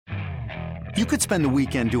You could spend the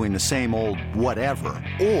weekend doing the same old whatever,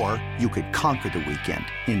 or you could conquer the weekend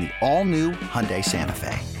in the all-new Hyundai Santa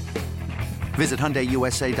Fe. Visit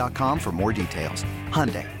HyundaiUSA.com for more details.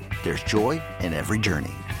 Hyundai, there's joy in every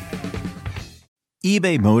journey.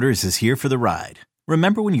 eBay Motors is here for the ride.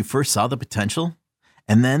 Remember when you first saw the potential?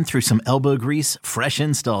 And then through some elbow grease, fresh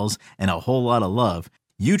installs, and a whole lot of love,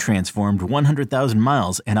 you transformed 100,000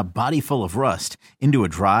 miles and a body full of rust into a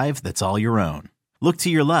drive that's all your own. Look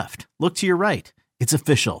to your left. Look to your right. It's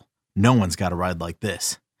official. No one's got a ride like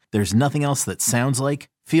this. There's nothing else that sounds like,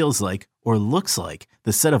 feels like, or looks like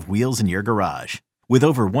the set of wheels in your garage. With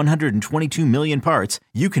over 122 million parts,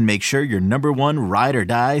 you can make sure your number one ride or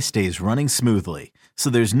die stays running smoothly.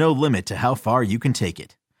 So there's no limit to how far you can take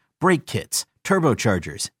it. Brake kits,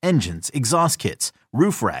 turbochargers, engines, exhaust kits,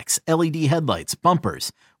 roof racks, LED headlights,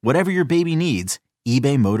 bumpers, whatever your baby needs,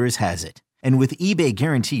 eBay Motors has it. And with eBay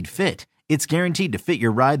Guaranteed Fit, it's guaranteed to fit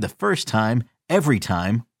your ride the first time, every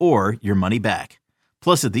time, or your money back.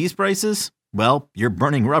 Plus, at these prices, well, you're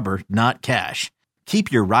burning rubber, not cash. Keep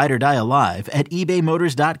your ride or die alive at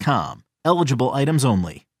ebaymotors.com. Eligible items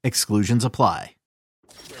only. Exclusions apply.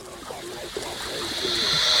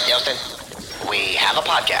 Houston, we have a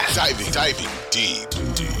podcast.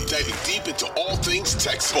 Diving deep into all things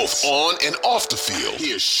Texans, both on and off the field.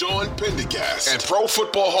 Here's Sean Pendergast and Pro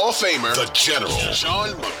Football Hall of Famer, the General, John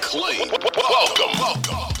McClain. Welcome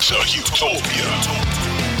to Houtopia.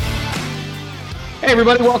 Hey,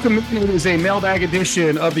 everybody, welcome. It is a mailbag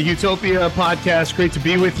edition of the Houtopia podcast. Great to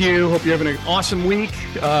be with you. Hope you're having an awesome week.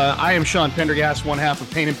 I am Sean Pendergast, one half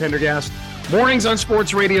of Payne and Pendergast. Mornings on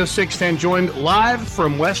Sports Radio 610, joined live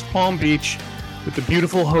from West Palm Beach with the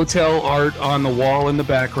beautiful hotel art on the wall in the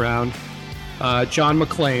background. John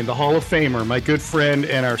McClain, the Hall of Famer, my good friend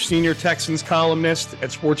and our senior Texans columnist at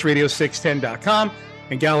sportsradio610.com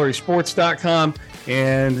and gallerysports.com.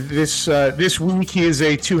 And this week he is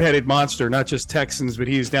a two-headed monster, not just Texans, but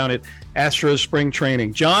he is down at Astros spring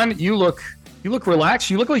training. John, you look relaxed.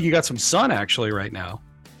 You look like you got some sun actually right now.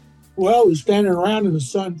 Well, we're standing around in the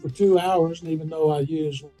sun for 2 hours, and even though I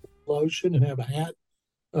use lotion and have a hat,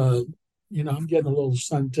 I'm getting a little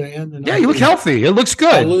suntan. And yeah, you look healthy. It looks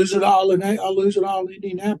good. I'll lose it all in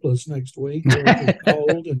Indianapolis next week. It's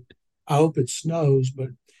cold, and I hope it snows, but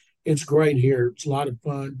it's great here. It's a lot of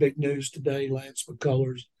fun. Big news today. Lance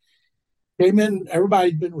McCullers came in.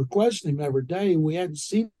 Everybody's been requesting him every day. We hadn't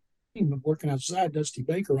seen him working outside. Dusty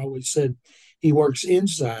Baker always said he works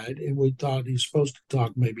inside, and we thought he's supposed to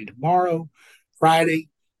talk maybe tomorrow, Friday.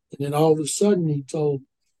 And then all of a sudden he told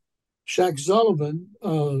Shaq Sullivan,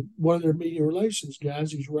 one of their media relations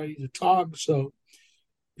guys, he's ready to talk. So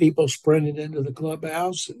people sprinted into the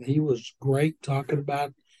clubhouse, and he was great talking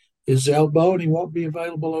about his elbow, and he won't be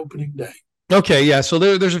available opening day. Okay, yeah. So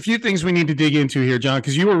there's a few things we need to dig into here, John,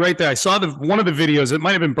 because you were right there. I saw one of the videos. It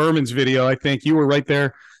might have been Berman's video. I think you were right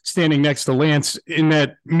there standing next to Lance in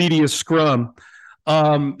that media scrum.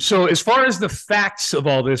 So as far as the facts of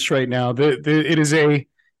all this right now,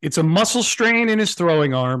 it's a muscle strain in his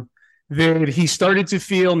throwing arm that he started to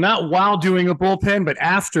feel not while doing a bullpen, but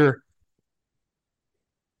after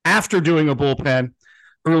doing a bullpen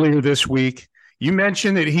earlier this week. You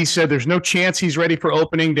mentioned that he said there's no chance he's ready for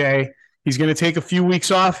opening day. He's going to take a few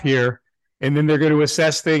weeks off here, and then they're going to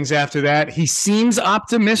assess things after that. He seems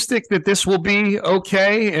optimistic that this will be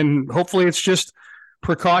okay, and hopefully it's just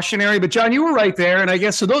precautionary. But John, you were right there, and I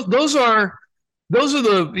guess so. Those are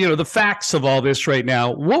the facts of all this right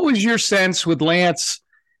now. What was your sense with Lance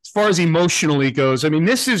as far as emotionally goes? I mean,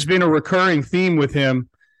 this has been a recurring theme with him.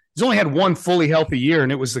 He's only had one fully healthy year,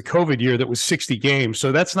 and it was the COVID year that was 60 games.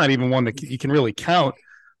 So that's not even one that you can really count.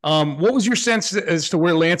 What was your sense as to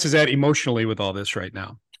where Lance is at emotionally with all this right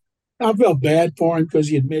now? I felt bad for him because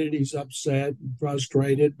he admitted he's upset and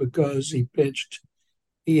frustrated because he pitched.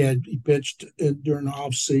 He pitched during the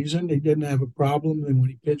off season. He didn't have a problem. And when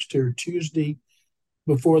he pitched here Tuesday,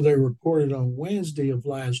 before they reported on Wednesday of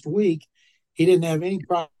last week, he didn't have any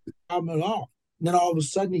problem at all. And then all of a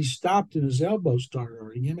sudden he stopped and his elbow started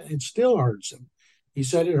hurting him, and it still hurts him. He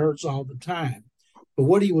said it hurts all the time. But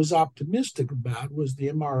what he was optimistic about was the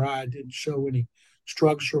MRI didn't show any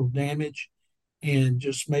structural damage, and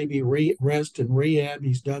just maybe rest and rehab.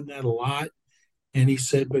 He's done that a lot. And he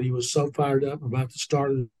said, but he was so fired up about the start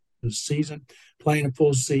of the season, playing a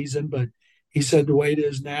full season. But he said the way it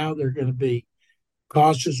is now, they're going to be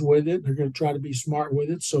cautious with it. They're going to try to be smart with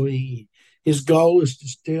it. So his goal is to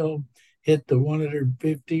still hit the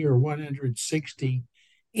 150 or 160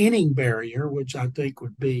 inning barrier, which I think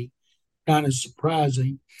would be kind of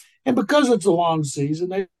surprising. And because it's a long season,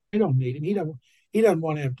 they don't need him. He doesn't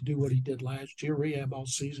want to have to do what he did last year, rehab all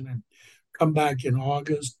season and come back in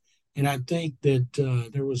August. And I think that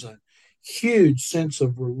there was a huge sense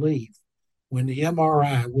of relief when the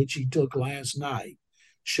MRI, which he took last night,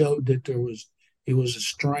 showed that it was a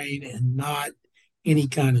strain and not any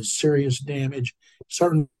kind of serious damage.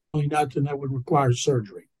 Certainly nothing that would require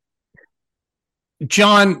surgery.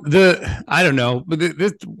 John, I don't know, but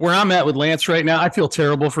where I'm at with Lance right now, I feel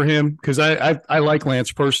terrible for him because I like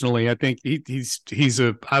Lance personally. I think he's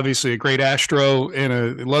obviously a great Astro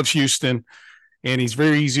and loves Houston, and he's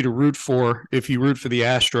very easy to root for if you root for the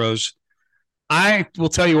Astros. I will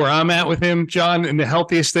tell you where I'm at with him, John, and the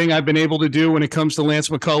healthiest thing I've been able to do when it comes to Lance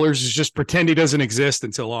McCullers is just pretend he doesn't exist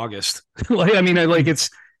until August.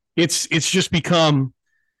 It's just become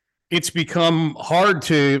hard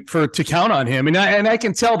to count on him, and I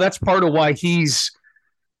can tell that's part of why he's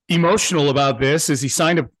emotional about this. Is he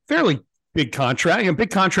signed a fairly big contract, a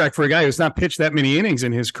big contract for a guy who's not pitched that many innings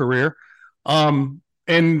in his career,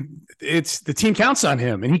 and it's the team counts on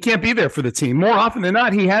him, and he can't be there for the team. More often than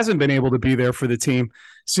not, he hasn't been able to be there for the team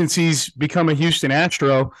since he's become a Houston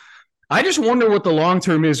Astro. I just wonder what the long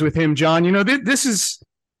term is with him, John. This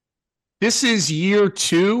is year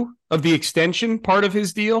 2 of the extension part of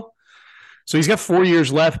his deal. So he's got 4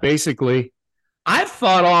 years left, basically. I've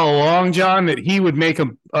thought all along, John, that he would make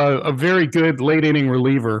a very good late inning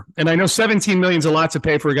reliever. And I know $17 million is a lot to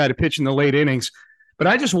pay for a guy to pitch in the late innings. But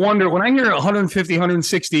I just wonder, when I hear 150,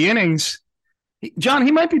 160 innings, John,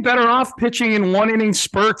 he might be better off pitching in 1 inning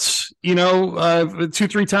spurts,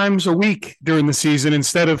 2-3 times a week during the season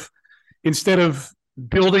instead of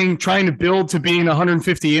trying to build to being a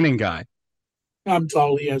 150 inning guy. I'm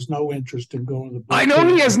told he has no interest in going to the bullpen. I know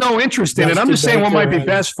he has no interest in it. I'm just saying what might be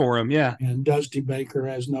best for him. Yeah. And Dusty Baker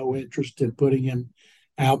has no interest in putting him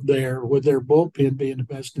out there with their bullpen being the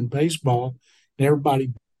best in baseball and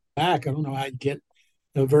everybody back. I don't know how I'd get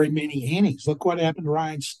very many innings. Look what happened to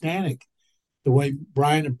Ryan Stanek, the way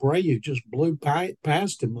Brian Abreu just blew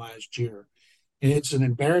past him last year. And it's an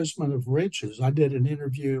embarrassment of riches. I did an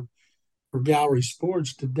interview for Gallery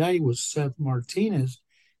Sports today with Seth Martinez.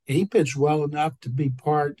 He pitched well enough to be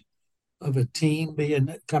part of a team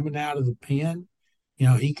coming out of the pen.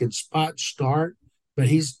 He can spot start, but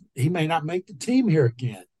he may not make the team here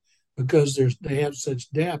again because they have such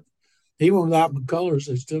depth. Even without McCullers,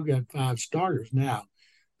 they still got 5 starters now.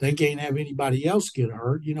 They can't have anybody else get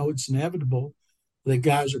hurt. It's inevitable that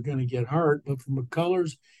guys are going to get hurt. But for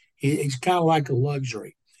McCullers, he's kind of like a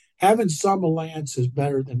luxury. Having some of Lance is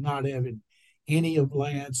better than not having any of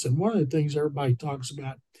Lance. And one of the things everybody talks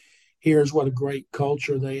about here is what a great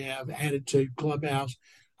culture they have, attitude, clubhouse.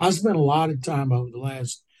 I spent a lot of time over the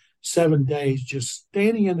last 7 days just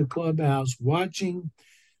standing in the clubhouse, watching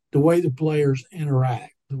the way the players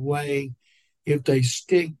interact, the way if they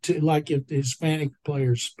stick to, like if the Hispanic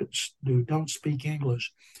players don't speak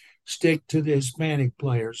English, stick to the Hispanic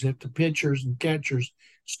players, if the pitchers and catchers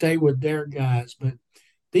stay with their guys. But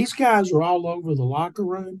these guys are all over the locker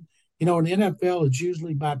room. In the NFL, it's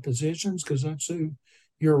usually by positions because that's who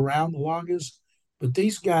you're around the longest, but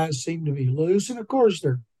these guys seem to be loose. And of course,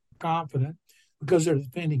 they're confident because they're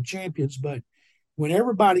defending champions. But when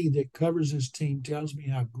everybody that covers this team tells me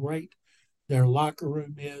how great their locker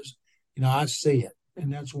room is, I see it.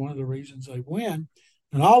 And that's one of the reasons they win.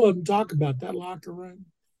 And all of them talk about that locker room.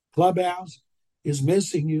 Clubhouse is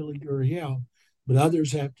missing Yuli Gurriel, but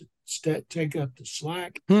others have to take up the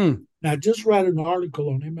slack. Now, I just read an article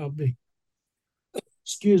on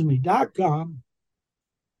MLB.com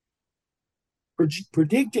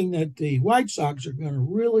predicting that the White Sox are going to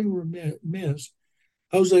really miss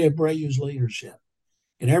Jose Abreu's leadership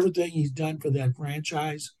and everything he's done for that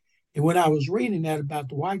franchise. And when I was reading that about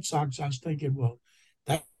the White Sox, I was thinking, well,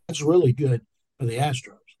 that's really good for the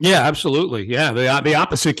Astros. Yeah, absolutely. Yeah, the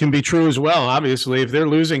opposite can be true as well. Obviously, if they're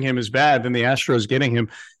losing him is bad, then the Astros getting him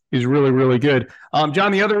is really, really good.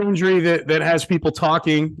 John, the other injury that has people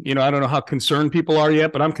talking, I don't know how concerned people are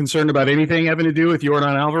yet, but I'm concerned about anything having to do with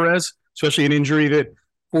Yordan Alvarez, especially an injury that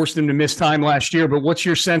forced him to miss time last year. But what's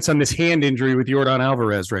your sense on this hand injury with Yordan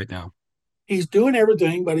Alvarez right now? He's doing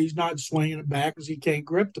everything, but he's not swinging it back because he can't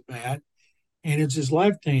grip the bat. And it's his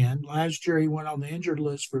left hand. Last year, he went on the injured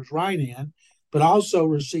list for his right hand, but also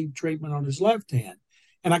received treatment on his left hand.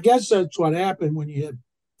 And I guess that's what happened when you hit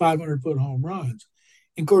 500-foot home runs.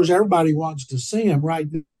 And, of course, everybody wants to see him right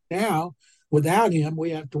now. Without him, we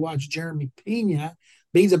have to watch Jeremy Pena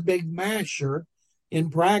be the big masher in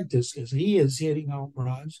practice because he is hitting home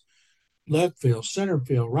runs, left field, center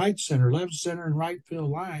field, right center, left center, and right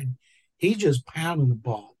field line. He's just pounding the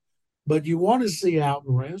ball. But you want to see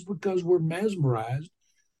Alvarez because we're mesmerized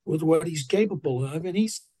with what he's capable of. And he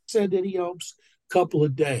said that he hopes a couple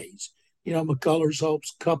of days. McCullers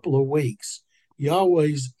hopes a couple of weeks. You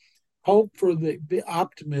always hope for the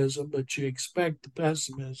optimism, but you expect the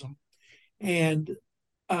pessimism. And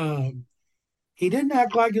he didn't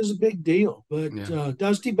act like it was a big deal. But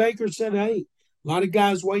Dusty Baker said, hey, a lot of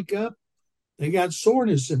guys wake up, they got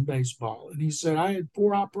soreness in baseball. And he said, I had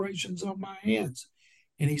 4 operations on my hands.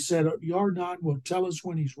 And he said, Yardnon will tell us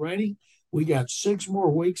when he's ready. We got 6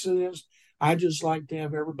 more weeks of this. I just like to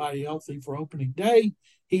have everybody healthy for opening day.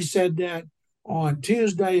 He said that on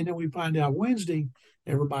Tuesday, and then we find out Wednesday,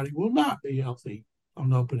 everybody will not be healthy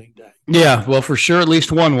on opening day. Yeah, well, for sure, at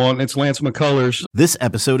least one won't. It's Lance McCullers. This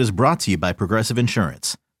episode is brought to you by Progressive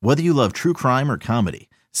Insurance. Whether you love true crime or comedy,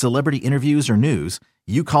 celebrity interviews or news,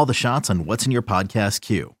 you call the shots on what's in your podcast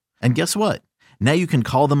queue. And guess what? Now you can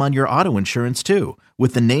call them on your auto insurance too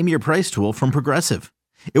with the Name Your Price tool from Progressive.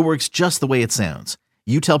 It works just the way it sounds.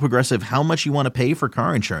 You tell Progressive how much you want to pay for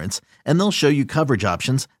car insurance, and they'll show you coverage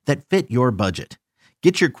options that fit your budget.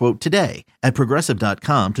 Get your quote today at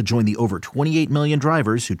Progressive.com to join the over 28 million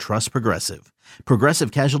drivers who trust Progressive.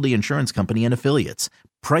 Progressive Casualty Insurance Company and Affiliates.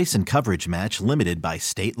 Price and coverage match limited by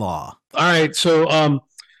state law. All right, so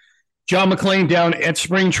John McClain down at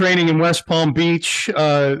spring training in West Palm Beach.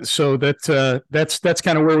 So that's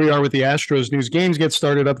kind of where we are with the Astros news. Games get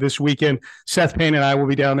started up this weekend. Seth Payne and I will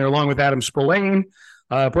be down there along with Adam Spillane.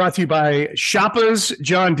 Brought to you by Shoppa's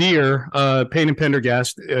John Deere, Payne and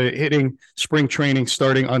Pendergast, hitting spring training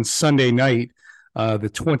starting on Sunday night,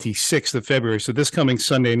 the 26th of February. So this coming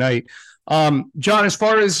Sunday night. John, as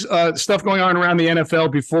far as stuff going on around the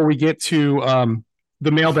NFL, before we get to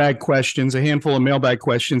the mailbag questions, a handful of mailbag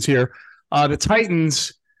questions here. The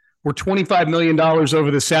Titans were $25 million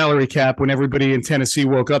over the salary cap when everybody in Tennessee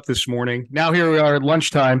woke up this morning. Now here we are at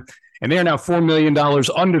lunchtime, and they are now $4 million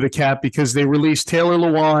under the cap because they released Taylor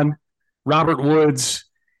Lewan, Robert Woods,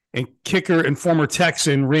 and kicker and former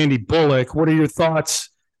Texan Randy Bullock. What are your thoughts?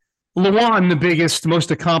 Lewan, the biggest, most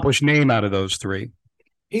accomplished name out of those 3.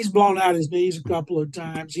 He's blown out his knees a couple of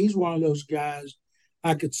times. He's one of those guys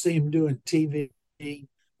I could see him doing TV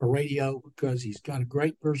or radio because he's got a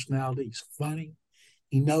great personality. He's funny.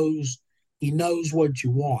 He knows what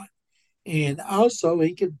you want. And also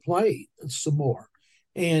he can play some more.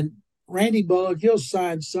 And Randy Bullock, he'll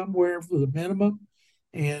sign somewhere for the minimum.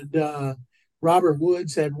 And Robert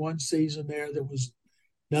Woods had one season there that was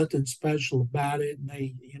nothing special about it. And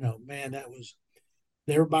they, that was,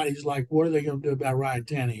 everybody's like, what are they going to do about Ryan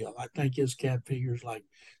Tannehill? I think his cap figure is like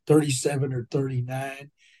 37 or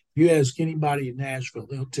 39. You ask anybody in Nashville,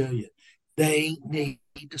 they'll tell you they need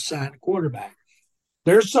to sign a quarterback.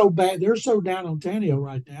 They're so bad. They're so down on Tannehill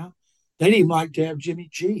right now. They'd even like to have Jimmy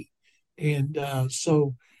G. And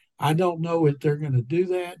so I don't know if they're going to do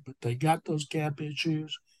that, but they got those cap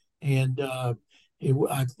issues. And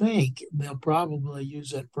I think they'll probably use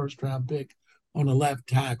that first-round pick on a left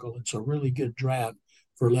tackle. It's a really good draft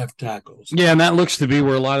for left tackles. Yeah, and that looks to be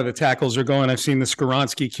where a lot of the tackles are going. I've seen the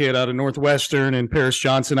Skoronski kid out of Northwestern and Paris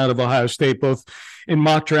Johnson out of Ohio State, both in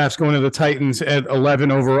mock drafts going to the Titans at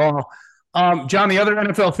 11 overall. John, the other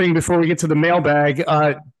NFL thing before we get to the mailbag,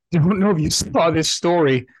 don't know if you saw this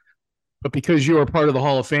story, but because you are part of the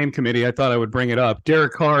Hall of Fame committee, I thought I would bring it up.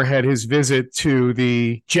 Derek Carr had his visit to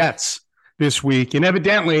the Jets this week, and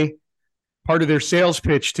evidently part of their sales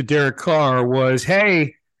pitch to Derek Carr was,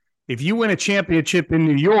 hey, if you win a championship in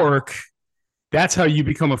New York, that's how you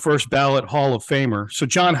become a first ballot Hall of Famer. So,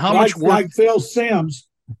 John, how much work? Like Phil Simms.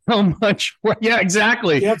 How much work? Yeah,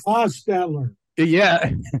 exactly. Jeff Hostetler.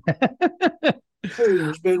 Yeah.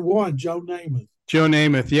 There's been one, Joe Namath. Joe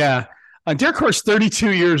Namath, yeah. Derek Carr's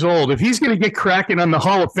 32 years old. If he's going to get cracking on the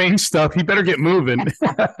Hall of Fame stuff, he better get moving.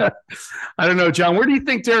 I don't know, John. Where do you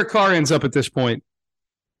think Derek Carr ends up at this point?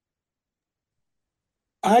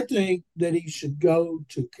 I think that he should go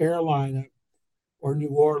to Carolina or New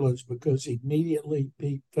Orleans because he'd immediately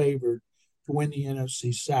be favored to win the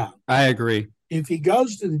NFC South. I agree. If he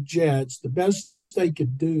goes to the Jets, the best they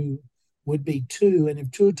could do would be 2. And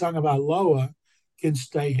if Tua Tagovailoa can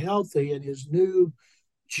stay healthy and his new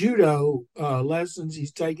judo lessons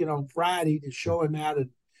he's taking on Friday to show him how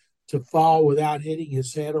to fall without hitting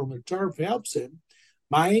his head on the turf helps him,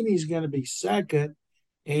 Miami's going to be second.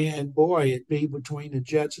 And, boy, it'd be between the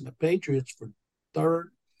Jets and the Patriots for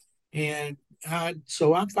third. And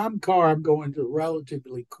so if I'm Carr, I'm going to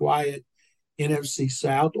relatively quiet NFC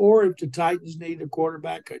South. Or if the Titans need a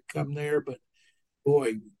quarterback, I'd come there. But,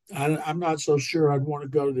 boy, I'm not so sure I'd want to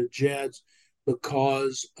go to the Jets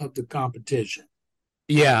because of the competition.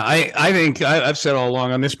 Yeah, I think I've said all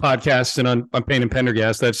along on this podcast and on Payne and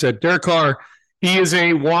Pendergast, I've said Derek Carr, he is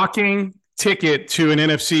a walking ticket to an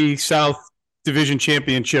NFC South Division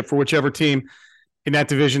championship for whichever team in that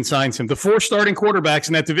division signs him. The 4 starting quarterbacks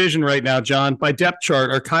in that division right now, John, by depth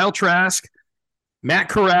chart, are Kyle Trask, Matt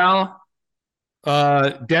Corral,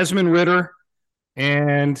 Desmond Ridder,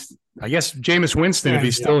 and I guess Jameis Winston if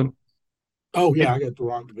he's still in. Oh, yeah, I got the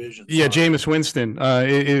wrong division. Yeah, Jameis Winston,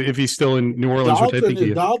 if he's still in New Orleans, which I think he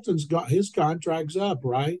is. Dalton's got his contract's up,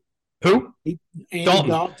 right? Who? Andy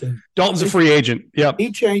Dalton. Dalton's a free agent. Yep.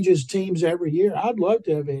 He changes teams every year. I'd love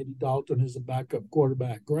to have Andy Dalton as a backup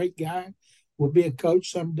quarterback. Great guy. Would be a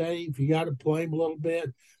coach someday if you got to play him a little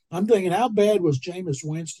bit. I'm thinking, how bad was Jameis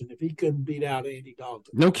Winston if he couldn't beat out Andy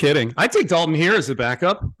Dalton? No kidding. I'd take Dalton here as a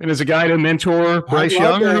backup and as a guy to mentor Bryce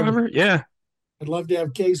Young or whoever. Yeah. I'd love to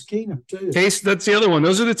have Case Keenum too. That's the other one.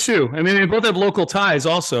 Those are the two. I mean, they both have local ties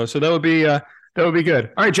also, so that would be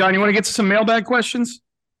good. All right, John, you want to get to some mailbag questions?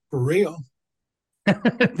 For real.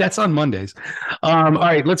 That's on Mondays. All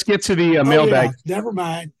right, let's get to the mailbag. Yeah. Never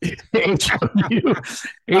mind.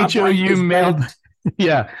 HOU mailbag.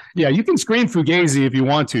 Yeah. You can screen Fugazi if you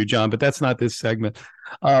want to, John, but that's not this segment.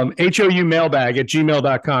 HOU mailbag at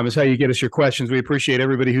gmail.com is how you get us your questions. We appreciate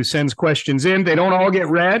everybody who sends questions in. They don't all get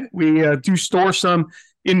read. We do store some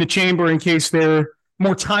in the chamber in case they're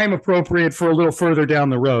more time appropriate for a little further down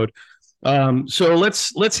the road. So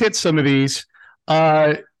let's hit some of these.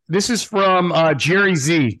 This is from Jerry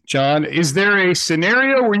Z. John, is there a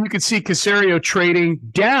scenario where you could see Caserio trading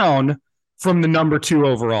down from the number 2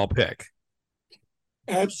 overall pick?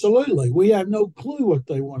 Absolutely. We have no clue what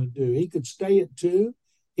they want to do. He could stay at 2.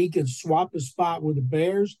 He could swap a spot with the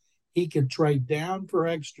Bears. He could trade down for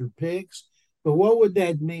extra picks. But what would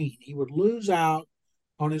that mean? He would lose out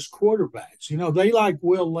on his quarterbacks. You know, they like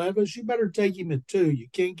Will Levis. You better take him at 2. You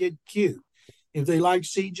can't get cute. If they like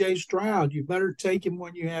C.J. Stroud, you better take him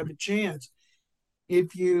when you have a chance.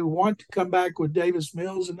 If you want to come back with Davis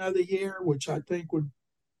Mills another year, which I think would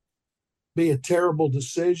be a terrible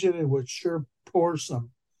decision, it would sure pour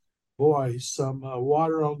some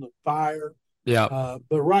water on the fire. Yeah.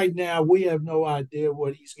 But right now, we have no idea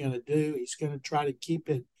what he's going to do. He's going to try to keep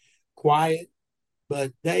it quiet,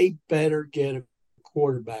 but they better get a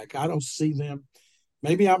quarterback. I don't see them.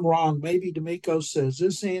 Maybe I'm wrong. Maybe D'Amico says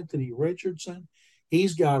this Anthony Richardson,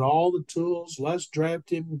 he's got all the tools. Let's draft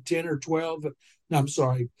him 10 or 12. No, I'm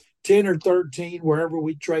sorry, 10 or 13, wherever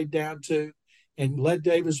we trade down to, and let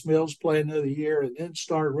Davis Mills play another year and then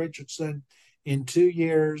start Richardson in 2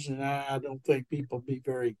 years. And I don't think people will be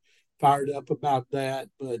very fired up about that,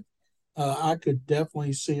 but I could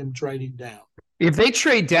definitely see him trading down. If they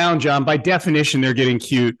trade down, John, by definition, they're getting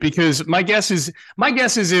cute, because my guess is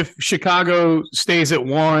if Chicago stays at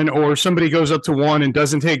 1 or somebody goes up to 1 and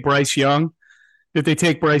doesn't take Bryce Young, that they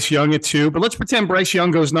take Bryce Young at 2. But let's pretend Bryce Young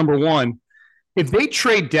goes number 1. If they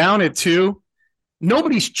trade down at 2,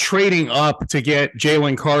 nobody's trading up to get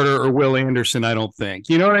Jalen Carter or Will Anderson, I don't think.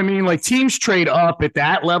 You know what I mean? Like, teams trade up at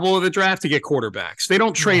that level of the draft to get quarterbacks. They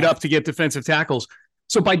don't trade up to get defensive tackles.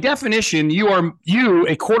 So by definition, you,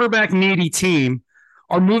 a quarterback-needy team,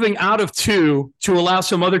 are moving out of 2 to allow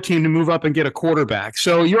some other team to move up and get a quarterback.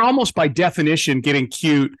 So you're almost by definition getting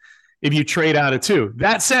cute if you trade out of 2.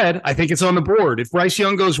 That said, I think it's on the board. If Bryce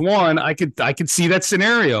Young goes 1, I could see that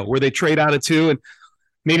scenario where they trade out of 2 and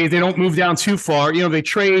maybe they don't move down too far. You know,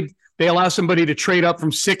 they allow somebody to trade up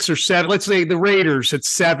from 6 or 7. Let's say the Raiders at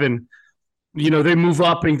 7, you know, they move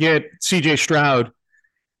up and get C.J. Stroud.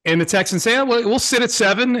 And the Texans say, we'll sit at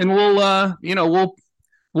 7 and we'll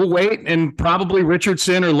wait. And probably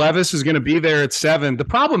Richardson or Levis is going to be there at 7. The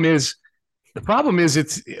problem is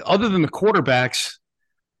it's, other than the quarterbacks,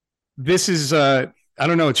 this is, I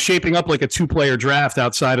don't know, it's shaping up like a 2-player draft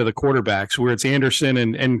outside of the quarterbacks where it's Anderson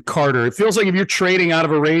and Carter. It feels like if you're trading out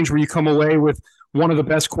of a range where you come away with one of the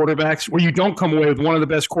best quarterbacks, where you don't come away with one of the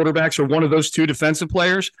best quarterbacks or one of those 2 defensive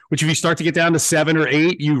players, which if you start to get down to 7 or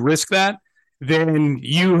 8, you risk that, then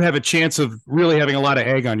you have a chance of really having a lot of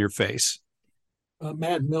egg on your face.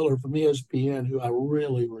 Matt Miller from ESPN, who I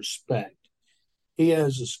really respect, he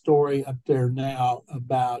has a story up there now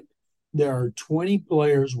about there are 20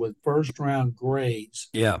 players with first-round grades.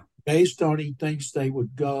 Yeah. Based on he thinks they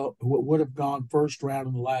would have gone first round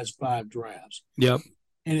in the last 5 drafts. Yep.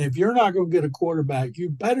 And if you're not going to get a quarterback,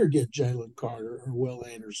 you better get Jalen Carter or Will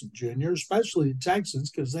Anderson Jr., especially the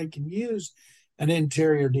Texans, because they can use an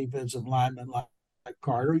interior defensive lineman like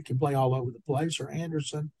Carter. He can play all over the place, or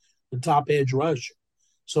Anderson, the top edge rusher.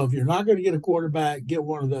 So if you're not going to get a quarterback, get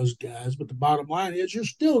one of those guys. But the bottom line is you're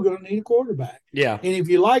still going to need a quarterback. Yeah. And if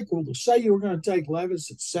you say you were going to take Levis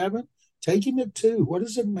at 7, take him at 2. What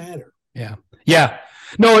does it matter? Yeah. Yeah.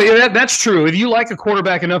 No, that's true. If you like a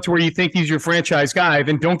quarterback enough to where you think he's your franchise guy,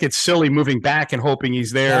 then don't get silly moving back and hoping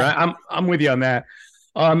he's there. Yeah. I'm with you on that.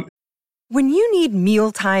 When you need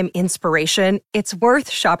mealtime inspiration, it's worth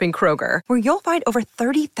shopping Kroger, where you'll find over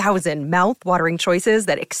 30,000 mouth-watering choices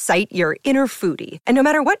that excite your inner foodie. And no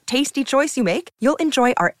matter what tasty choice you make, you'll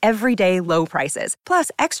enjoy our everyday low prices, plus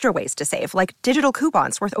extra ways to save, like digital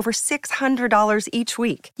coupons worth over $600 each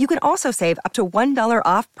week. You can also save up to $1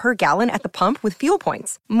 off per gallon at the pump with fuel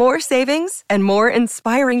points. More savings and more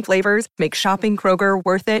inspiring flavors make shopping Kroger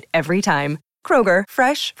worth it every time. Kroger,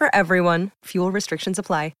 fresh for everyone. Fuel restrictions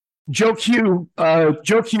apply. Joe Q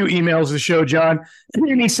emails the show, John,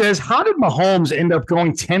 and he says, how did Mahomes end up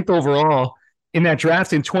going 10th overall in that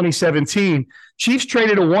draft in 2017? Chiefs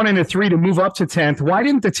traded a 1 and a 3 to move up to 10th. Why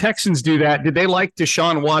didn't the Texans do that? Did they like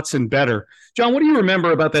Deshaun Watson better? John, what do you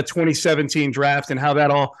remember about that 2017 draft and how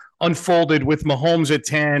that all unfolded with Mahomes at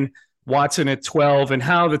 10, Watson at 12, and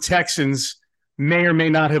how the Texans may or may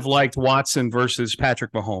not have liked Watson versus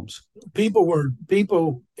Patrick Mahomes?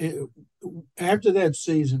 After that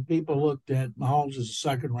season, people looked at Mahomes as a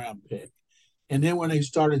second-round pick. And then when they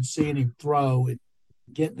started seeing him throw and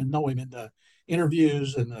getting to know him in the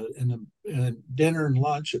interviews and the dinner and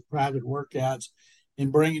lunch at private workouts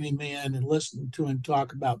and bringing him in and listening to him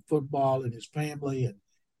talk about football and his family and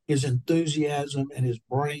his enthusiasm and his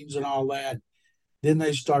brains and all that, then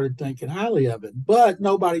they started thinking highly of him. But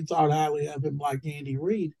nobody thought highly of him like Andy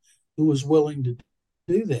Reid, who was willing to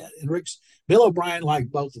do that. And Bill O'Brien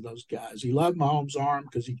liked both of those guys. He loved Mahomes' arm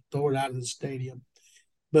because he could throw it out of the stadium.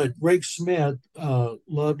 But Rick Smith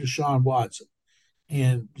loved Deshaun Watson.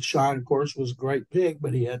 And Deshaun, of course, was a great pick,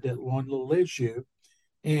 but he had that one little issue.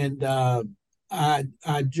 And it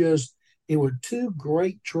were two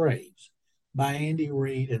great trades by Andy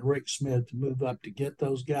Reid and Rick Smith to move up to get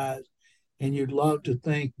those guys. And you'd love to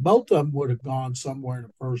think both of them would have gone somewhere in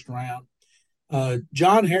the first round.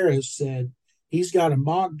 John Harris said he's got a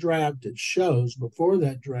mock draft that shows before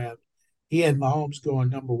that draft, he had Mahomes going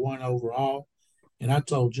number 1 overall. And I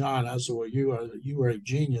told John, I said, well, you were a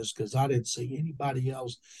genius because I didn't see anybody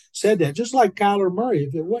else said that. Just like Kyler Murray,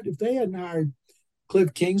 if they hadn't hired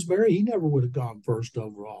Cliff Kingsbury, he never would have gone first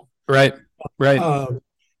overall. Right. I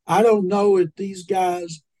don't know if these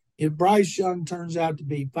guys, if Bryce Young turns out to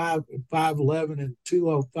be 5'11" and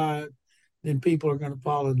 205, then people are going to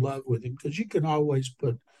fall in love with him because you can always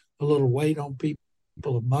put a little weight on people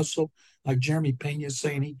of muscle. Like Jeremy Pena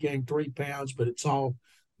saying he gained 3 pounds, but it's all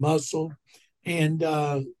muscle. And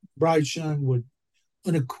Bryce Young would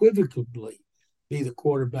unequivocally be the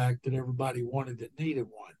quarterback that everybody wanted that needed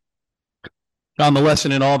one. John, the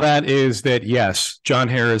lesson in all that is that, yes, John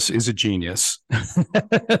Harris is a genius.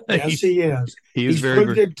 Yes, he is. He's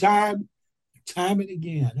proved it time and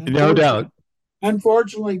again. No doubt.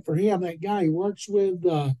 Unfortunately for him, that guy he works with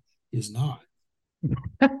is not.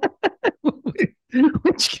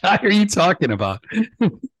 Which guy are you talking about?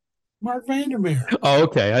 Mark Vandermeer. Oh,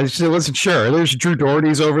 okay. I just wasn't sure. There's Drew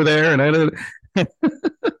Doherty's over there, and I don't.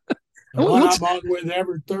 I'm on with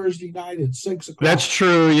every Thursday night at 6 o'clock. That's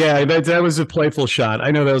true. Yeah, that was a playful shot.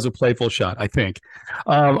 I know that was a playful shot, I think.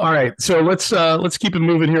 All right, so let's keep it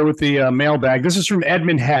moving here with the mailbag. This is from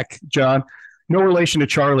Edmund Heck, John. No relation to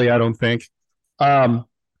Charlie, I don't think.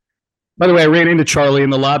 By the way, I ran into Charlie in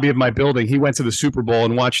the lobby of my building. He went to the Super Bowl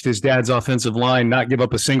and watched his dad's offensive line not give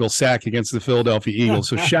up a single sack against the Philadelphia Eagles.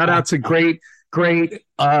 So shout out to great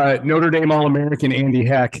Notre Dame All-American Andy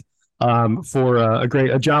Heck. For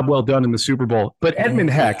a job well done in the Super Bowl. But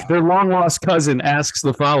Edmund Heck, their long-lost cousin, asks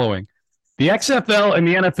the following. The XFL and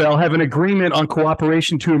the NFL have an agreement on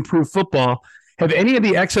cooperation to improve football. Have any of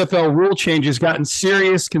the XFL rule changes gotten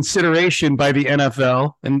serious consideration by the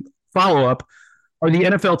NFL? And follow-up, are the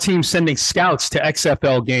NFL teams sending scouts to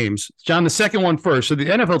XFL games? John, the second one first. So the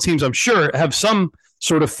NFL teams, I'm sure, have some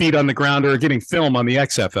sort of feet on the ground or getting film on the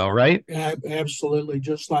XFL, right? Absolutely,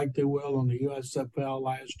 just like they will on the USFL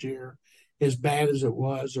last year. As bad as it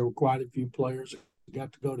was, there were quite a few players that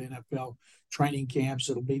got to go to NFL training camps.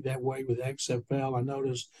 It'll be that way with XFL. I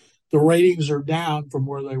noticed the ratings are down from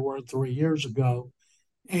where they were 3 years ago.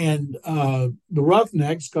 And the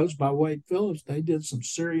Roughnecks, coached by Wade Phillips, they did some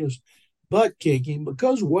serious butt kicking.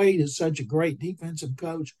 Because Wade is such a great defensive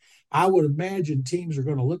coach, I would imagine teams are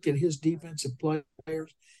going to look at his defensive players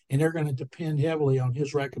and they're going to depend heavily on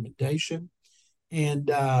his recommendation. And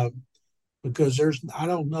because I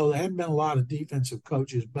don't know, there haven't been a lot of defensive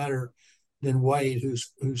coaches better than Wade,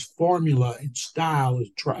 whose formula and style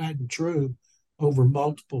is tried and true over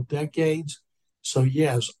multiple decades. So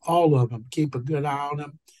yes, all of them, keep a good eye on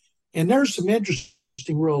them. And there's some interesting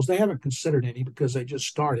rules. They haven't considered any because they just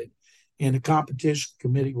started. And the competition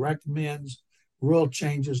committee recommends rule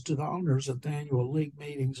changes to the owners at the annual league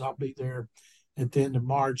meetings. I'll be there at the end of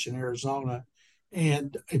March in Arizona.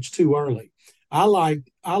 and it's too early. I like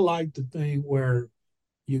the thing where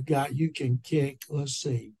you can kick. Let's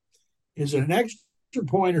see, is it an extra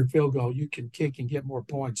point or field goal? You can kick and get more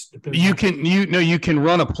points. You can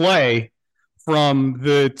run a play from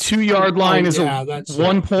the 2-yard line is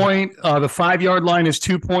 1 point. The 5-yard line is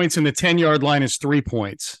 2 points, and the 10-yard line is 3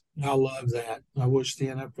 points. I love that. I wish the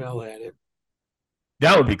NFL had it.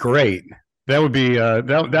 That would be great. That would be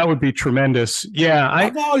that would be tremendous. Yeah,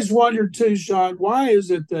 I've always wondered too, Sean. Why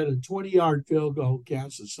is it that a 20-yard field goal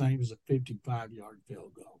counts the same as a 55-yard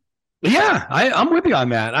field goal? Yeah, I'm with you on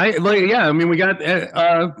that. I mean, we got the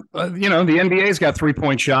NBA's got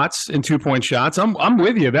 3-point shots and 2-point shots. I'm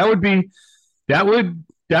with you. That would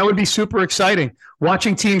be super exciting.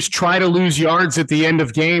 Watching teams try to lose yards at the end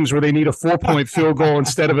of games where they need a 4-point field goal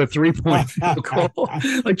instead of a 3-point field goal,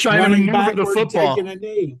 like trying to maneuver the football.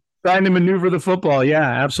 Trying to maneuver the football. Yeah,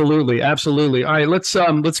 absolutely. Absolutely. All right, let's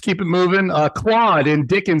keep it moving. Claude in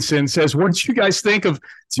Dickinson says, what did you guys think of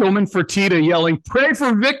Tillman Fertitta yelling, "Pray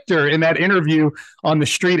for Victor" in that interview on the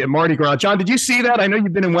street at Mardi Gras? John, did you see that? I know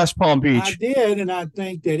you've been in West Palm Beach. I did, and I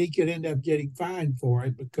think that he could end up getting fined for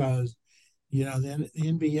it because, the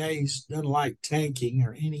NBA doesn't like tanking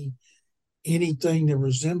or anything that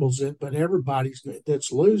resembles it, but everybody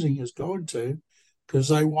that's losing is going to, because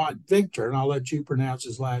they want Victor, and I'll let you pronounce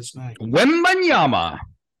his last name. Wembanyama.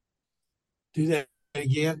 Do that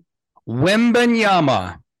again.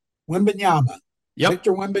 Wembanyama. Yep.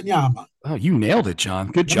 Victor Wembanyama. Oh, you nailed it,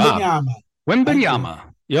 John. Good job. Wembanyama.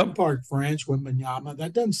 Yep. Part French, Wembanyama.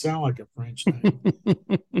 That doesn't sound like a French name.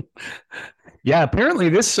 Yeah, apparently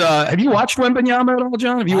this. Have you watched Wembanyama at all,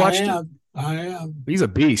 John? Have you watched it? I have. He's a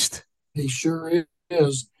beast. He sure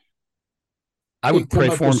is. I would pray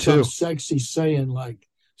for him too. Sexy saying like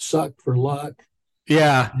 "suck for luck."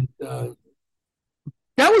 Yeah, and,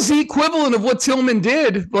 that was the equivalent of what Tillman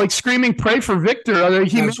did, like screaming "Pray for Victor."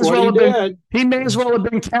 He may as well have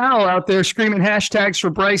been Cal out there screaming hashtags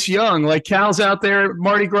for Bryce Young. Like Cal's out there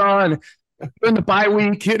Mardi Gras and during the bye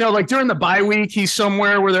week. During the bye week, he's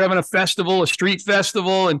somewhere where they're having a street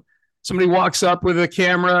festival, and somebody walks up with a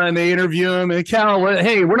camera and they interview him. And Cal,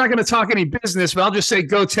 hey, we're not going to talk any business, but I'll just say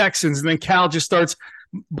go Texans. And then Cal just starts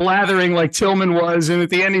blathering like Tillman was. And at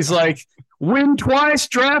the end, he's like, win twice,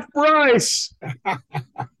 draft Bryce.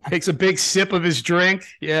 Takes a big sip of his drink.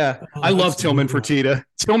 Yeah, I love Tillman Fertitta.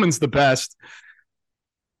 Tillman's the best.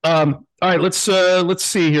 All right, let's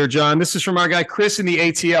see here, John. This is from our guy Chris in the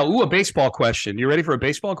ATL. Ooh, a baseball question. You ready for a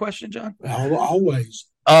baseball question, John? Always.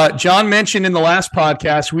 John mentioned in the last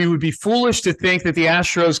podcast, we would be foolish to think that the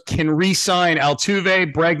Astros can re-sign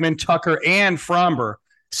Altuve, Bregman, Tucker, and Framber.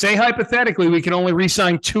 Say hypothetically, we can only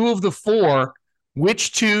re-sign 2 of the 4.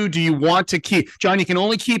 Which 2 do you want to keep? John, you can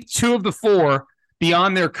only keep 2 of the 4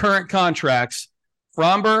 beyond their current contracts.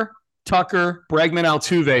 Framber, Tucker, Bregman,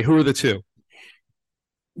 Altuve. Who are the 2?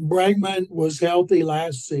 Bregman was healthy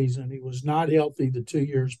last season. He was not healthy the 2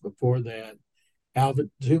 years before that.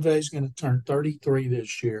 Altuve is going to turn 33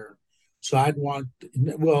 this year. So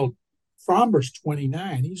Framber's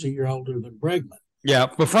 29. He's a year older than Bregman. Yeah,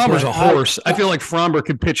 but Framber's a horse. I feel like Framber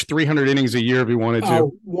could pitch 300 innings a year if he wanted to. I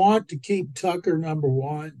want to keep Tucker number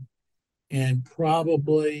 1 and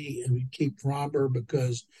probably keep Framber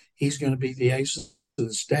because he's going to be the ace of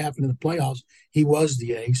the staff. And in the playoffs, he was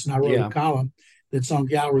the ace. And I wrote a column that's on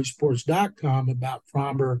gallerysports.com about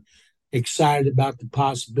Framber, excited about the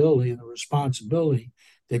possibility and the responsibility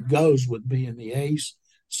that goes with being the ace.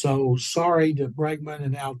 So sorry to Bregman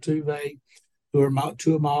and Altuve, who are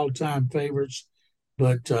 2 of my all-time favorites,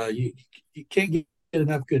 but you can't get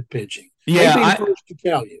enough good pitching. Yeah, I'd be first to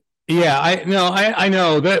tell you. Yeah, I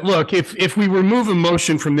know that. Look, if we remove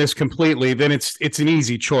emotion from this completely, then it's an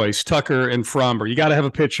easy choice. Tucker and Framber. You got to have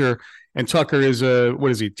a pitcher, and Tucker is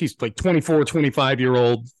what is he? He's like 24,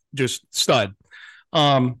 25-year-old, just stud.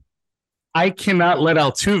 I cannot let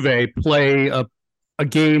Altuve play a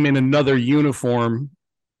game in another uniform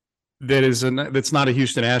that's not a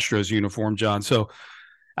Houston Astros uniform, John. So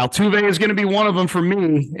Altuve is going to be one of them for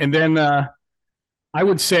me. And then I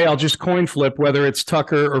would say I'll just coin flip whether it's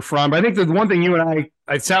Tucker or Framber. I think the one thing you and I,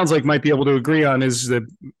 it sounds like, might be able to agree on is that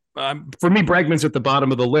for me, Bregman's at the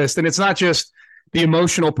bottom of the list. And it's not just the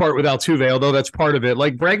emotional part with Altuve, although that's part of it.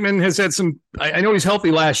 Like Bregman has had I know he's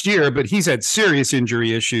healthy last year, but he's had serious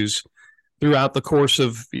injury issues throughout the course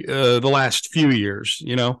of the last few years,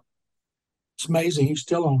 It's amazing. He's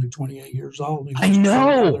still only 28 years old. I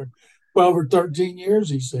know. 12 or 13 years,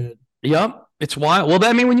 he said. Yep. It's wild. Well,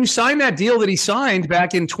 I mean, when you signed that deal that he signed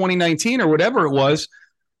back in 2019 or whatever it was,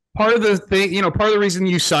 part of the thing, part of the reason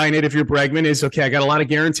you sign it if you're Bregman is, okay, I got a lot of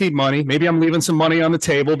guaranteed money. Maybe I'm leaving some money on the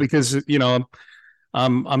table because,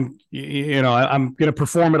 I'm going to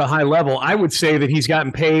perform at a high level. I would say that he's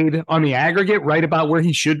gotten paid on the aggregate right about where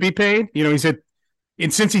he should be paid.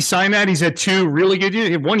 And since he signed that, he's had 2 really good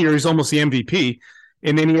years. 1 year, he's almost the MVP.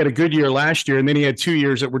 And then he had a good year last year. And then he had 2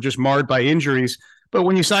 years that were just marred by injuries. But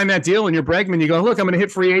when you sign that deal and you're Bregman, you go, look, I'm going to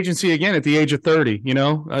hit free agency again at the age of 30.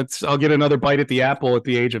 I'll get another bite at the apple at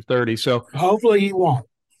the age of 30. So hopefully he won't.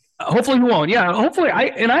 Yeah, hopefully. I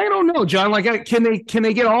don't know, John. Like, can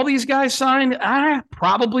they get all these guys signed?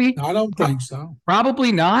 Probably. I don't think so.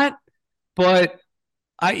 Probably not. But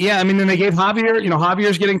then they gave Javier.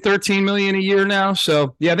 Javier's getting $13 million a year now.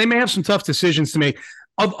 So yeah, they may have some tough decisions to make.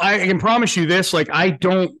 I can promise you this. Like, I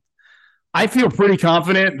feel pretty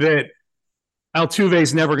confident that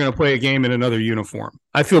Altuve's never going to play a game in another uniform.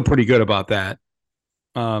 I feel pretty good about that.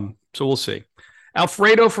 So we'll see.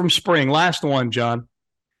 Alfredo from Spring, last one, John.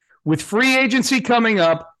 With free agency coming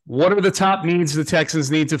up, what are the top needs the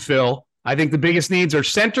Texans need to fill? I think the biggest needs are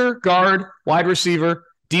center, guard, wide receiver,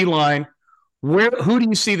 D-line. Who do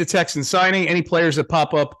you see the Texans signing? Any players that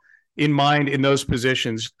pop up in mind in those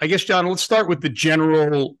positions? I guess, John, let's start with the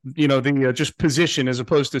general, just position as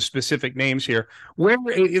opposed to specific names here. Where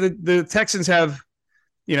the Texans have,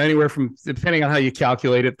 anywhere from, depending on how you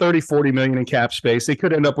calculate it, 30, 40 million in cap space. They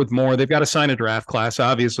could end up with more. They've got to sign a draft class,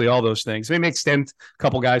 obviously, all those things. They may extend a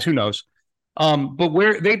couple guys, who knows? But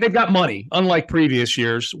where they've got money, unlike previous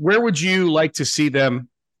years. Where would you like to see them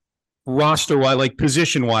roster-wise, like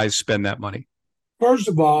position-wise, spend that money? First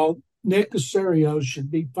of all, Nick Caserio should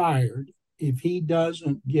be fired if he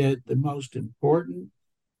doesn't get the most important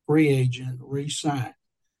free agent re-signed.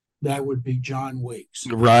 That would be John Weeks.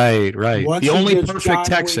 Right. Once the only perfect John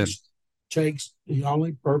Texan. Weeks takes the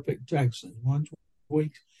only perfect Texan. Once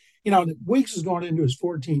Weeks, Weeks is going into his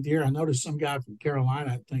 14th year. I noticed some guy from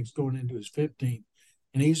Carolina, I think, is going into his 15th,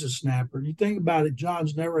 and he's a snapper. And you think about it,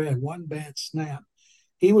 John's never had one bad snap.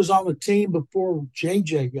 He was on the team before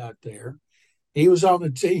JJ got there. He was on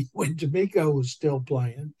the team when D'Amico was still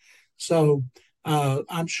playing. So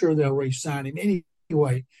I'm sure they'll re-sign him.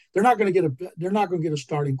 Anyway, they're not going to get a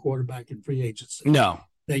starting quarterback in free agency. No.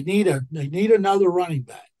 They need another running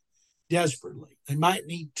back desperately. They might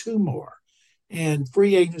need 2 more. And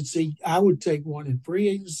free agency, I would take one in free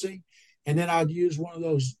agency, and then I'd use one of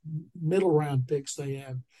those middle round picks they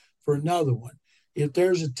have for another one. If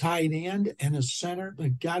there's a tight end and a center,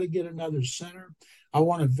 they've got to get another center. I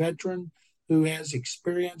want a veteran who has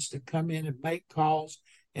experience to come in and make calls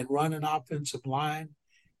and run an offensive line.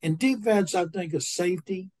 In defense, I think a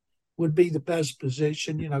safety would be the best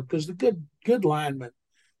position, because the good linemen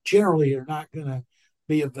generally are not going to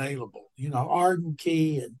be available. Arden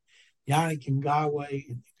Key and Yannick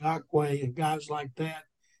Ngakoue and guys like that.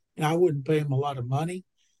 I wouldn't pay them a lot of money,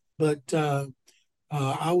 but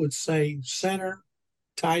I would say center,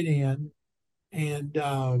 tight end, and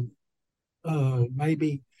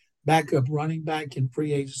maybe backup running back in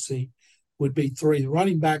free agency would be 3. The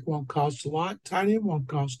running back won't cost a lot. Tight end won't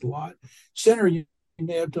cost a lot. Center, you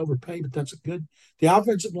may have to overpay, but the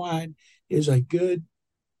offensive line is a good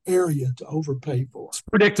area to overpay for. It's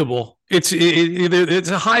predictable. It's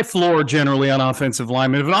a high floor generally on offensive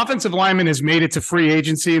linemen. If an offensive lineman has made it to free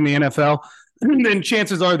agency in the NFL, then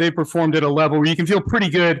chances are they performed at a level where you can feel pretty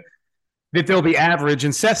good that they'll be average.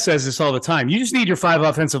 And Seth says this all the time. You just need your 5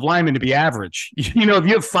 offensive linemen to be average. If you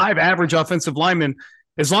have 5 average offensive linemen,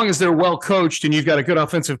 as long as they're well coached and you've got a good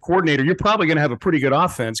offensive coordinator, you're probably going to have a pretty good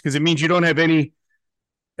offense, because it means you don't have any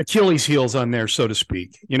Achilles heels on there, so to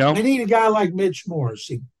speak. They need a guy like Mitch Morse.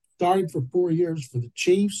 He started for 4 years for the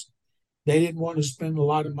Chiefs. They didn't want to spend a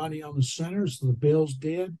lot of money on the center, so the Bills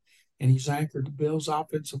did. And he's anchored the Bills'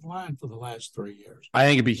 offensive line for the last 3 years. I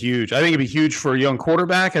think it'd be huge. I think it'd be huge for a young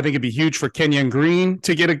quarterback. I think it'd be huge for Kenyon Green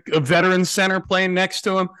to get a veteran center playing next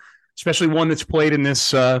to him, especially one that's played in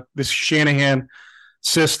this Shanahan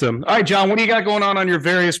system. All right, John, what do you got going on your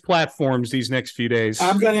various platforms these next few days?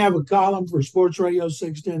 I'm going to have a column for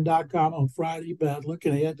sportsradio610.com on Friday about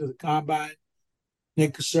looking ahead to the Combine.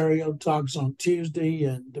 Nick Caserio talks on Tuesday,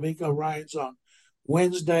 and D'Amico Ryans on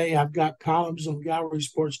Wednesday. I've got columns on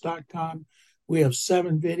gallerysports.com. We have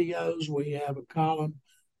 7 videos. We have a column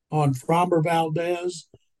on Framber Valdez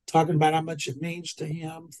talking about how much it means to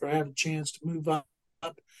him for having a chance to move up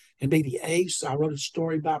and be the ace. I wrote a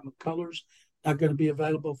story about McCullers, not going to be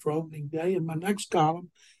available for opening day. And my next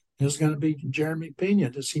column is going to be Jeremy Pena.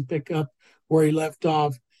 Does he pick up where he left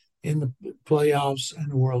off in the playoffs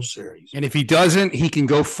and the World Series? And if he doesn't, he can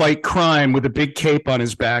go fight crime with a big cape on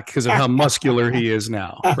his back because of how muscular he is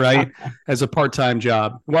now, right? As a part-time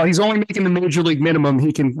job. While he's only making the major league minimum,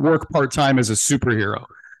 he can work part-time as a superhero.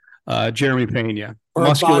 Jeremy Pena. Or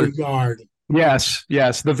muscular, a bodyguard.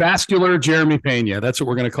 Yes. The vascular Jeremy Pena. That's what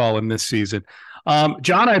we're going to call him this season.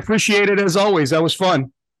 John, I appreciate it as always. That was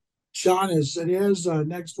fun. Sean, as it is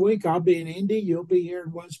next week, I'll be in Indy. You'll be here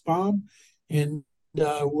in West Palm, and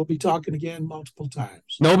we'll be talking again multiple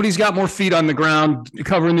times. Nobody's got more feet on the ground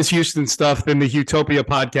covering this Houston stuff than the Houtopia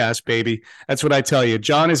podcast, baby. That's what I tell you.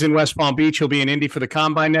 John is in West Palm Beach. He'll be in Indy for the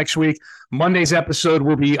Combine next week. Monday's episode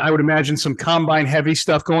will be, I would imagine, some Combine heavy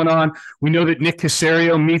stuff going on. We know that Nick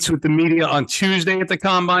Caserio meets with the media on Tuesday at the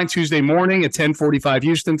Combine, Tuesday morning at 10:45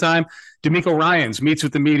 Houston time. D'Amico Ryans meets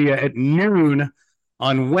with the media at noon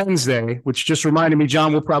on Wednesday, which just reminded me,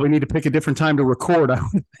 John, we'll probably need to pick a different time to record, I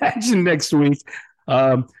would imagine, next week,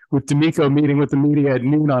 with D'Amico meeting with the media at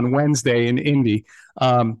noon on Wednesday in Indy.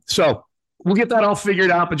 So we'll get that all figured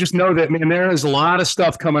out, but just know that, man, there is a lot of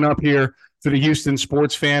stuff coming up here for the Houston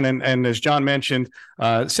sports fan. And as John mentioned,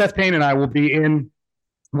 Seth Payne and I will be in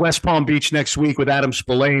West Palm Beach next week with Adam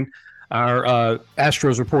Spillane, our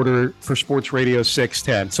Astros reporter for Sports Radio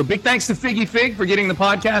 610. So big thanks to Figgy Fig for getting the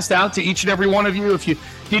podcast out to each and every one of you. If you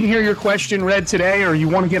didn't hear your question read today, or you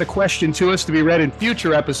want to get a question to us to be read in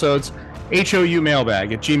future episodes,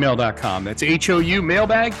 HOUmailbag@gmail.com. That's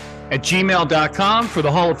HOUmailbag@gmail.com. For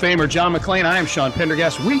the Hall of Famer John McClain, I am Sean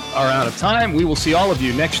Pendergast. We are out of time. We will see all of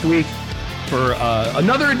you next week for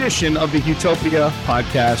another edition of the Houtopia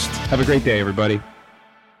podcast. Have a great day, everybody.